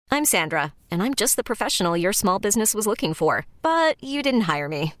I'm Sandra, and I'm just the professional your small business was looking for. But you didn't hire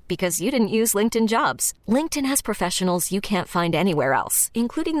me because you didn't use LinkedIn Jobs. LinkedIn has professionals you can't find anywhere else,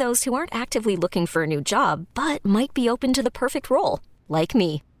 including those who aren't actively looking for a new job, but might be open to the perfect role, like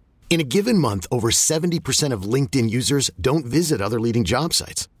me. In a given month, over 70% of LinkedIn users don't visit other leading job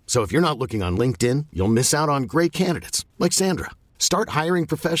sites. So if you're not looking on LinkedIn, you'll miss out on great candidates like Sandra. Start hiring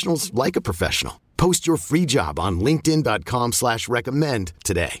professionals like a professional. Post your free job on linkedin.com/recommend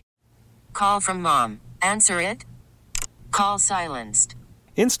today. Call from mom. Answer it. Call silenced.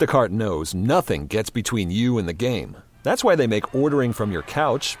 Instacart knows nothing gets between you and the game. That's why they make ordering from your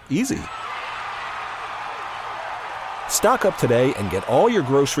couch easy. Stock up today and get all your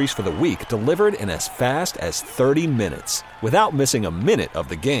groceries for the week delivered in as fast as 30 minutes without missing a minute of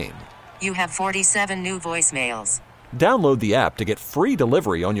the game. You have 47 new voicemails. Download the app to get free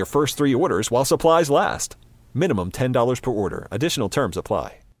delivery on your first 3 orders while supplies last. Minimum $10 per order. Additional terms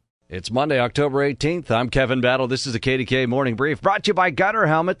apply. It's Monday, October 18th. I'm Kevin Battle. This is the KDK Morning Brief, brought to you by Gutter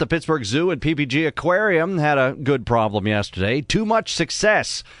Helmet. The Pittsburgh Zoo and PPG Aquarium had a good problem yesterday. Too much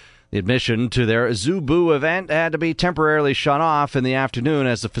success. The admission to their Zoo Boo event had to be temporarily shut off in the afternoon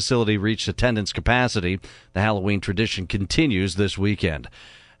as the facility reached attendance capacity. The Halloween tradition continues this weekend.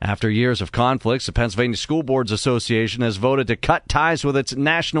 After years of conflicts, the Pennsylvania School Boards Association has voted to cut ties with its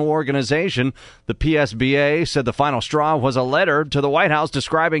national organization. The PSBA said the final straw was a letter to the White House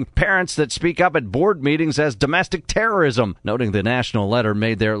describing parents that speak up at board meetings as domestic terrorism, noting the national letter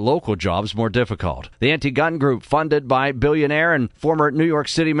made their local jobs more difficult. The anti-gun group, funded by billionaire and former New York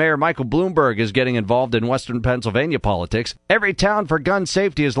City Mayor Michael Bloomberg, is getting involved in Western Pennsylvania politics. Every Town for Gun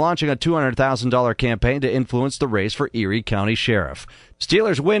Safety is launching a $200,000 campaign to influence the race for Erie County Sheriff.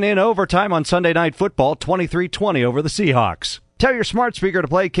 Steelers win in overtime on Sunday Night Football, 23-20 over the Seahawks. Tell your smart speaker to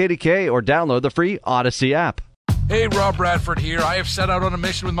play KDK or download the free Odyssey app. Hey, Rob Bradford here. I have set out on a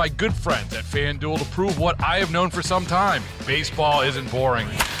mission with my good friends at FanDuel to prove what I have known for some time. Baseball isn't boring.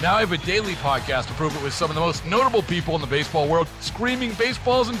 Now I have a daily podcast to prove it with some of the most notable people in the baseball world, screaming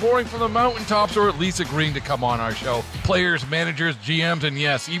baseball isn't boring from the mountaintops, or at least agreeing to come on our show. Players, managers, GMs, and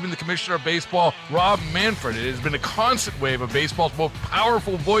yes, even the commissioner of baseball, Rob Manfred. It has been a constant wave of baseball's most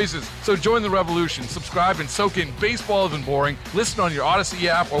powerful voices. So join the revolution. Subscribe and soak in Baseball Isn't Boring. Listen on your Odyssey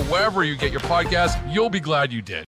app or wherever you get your podcasts. You'll be glad you did.